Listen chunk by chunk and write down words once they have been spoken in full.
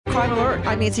Crime Alert.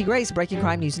 I'm Nancy Grace. Breaking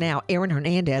crime news now. Aaron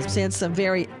Hernandez sends some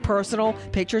very personal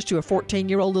pictures to a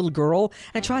 14-year-old little girl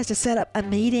and tries to set up a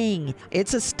meeting.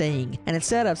 It's a sting. And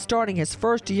instead of starting his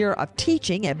first year of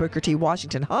teaching at Booker T.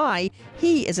 Washington High,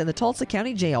 he is in the Tulsa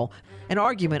County Jail. An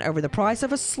argument over the price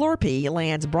of a Slurpee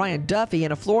lands Brian Duffy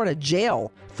in a Florida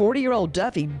jail. 40-year-old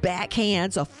Duffy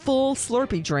backhands a full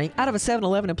Slurpee drink out of a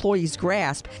 7-Eleven employee's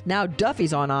grasp. Now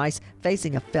Duffy's on ice,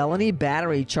 facing a felony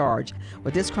battery charge.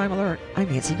 With this Crime Alert, I'm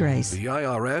Nancy Grace. The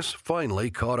IRS finally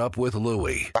caught up with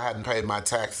Louie. I hadn't paid my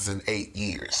taxes in 8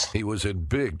 years. He was in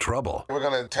big trouble. We're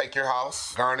going to take your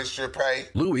house, garnish your pay.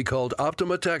 Louie called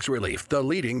Optima Tax Relief, the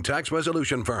leading tax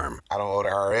resolution firm. I don't owe the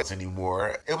IRS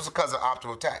anymore. It was because of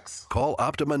Optima Tax. Call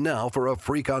Optima now for a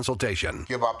free consultation.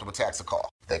 Give Optima Tax a call.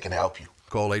 They can help you.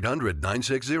 Call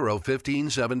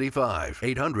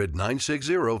 800-960-1575.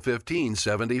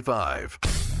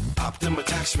 800-960-1575. Optima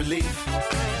Tax Relief.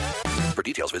 For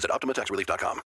details, visit OptimaTaxRelief.com.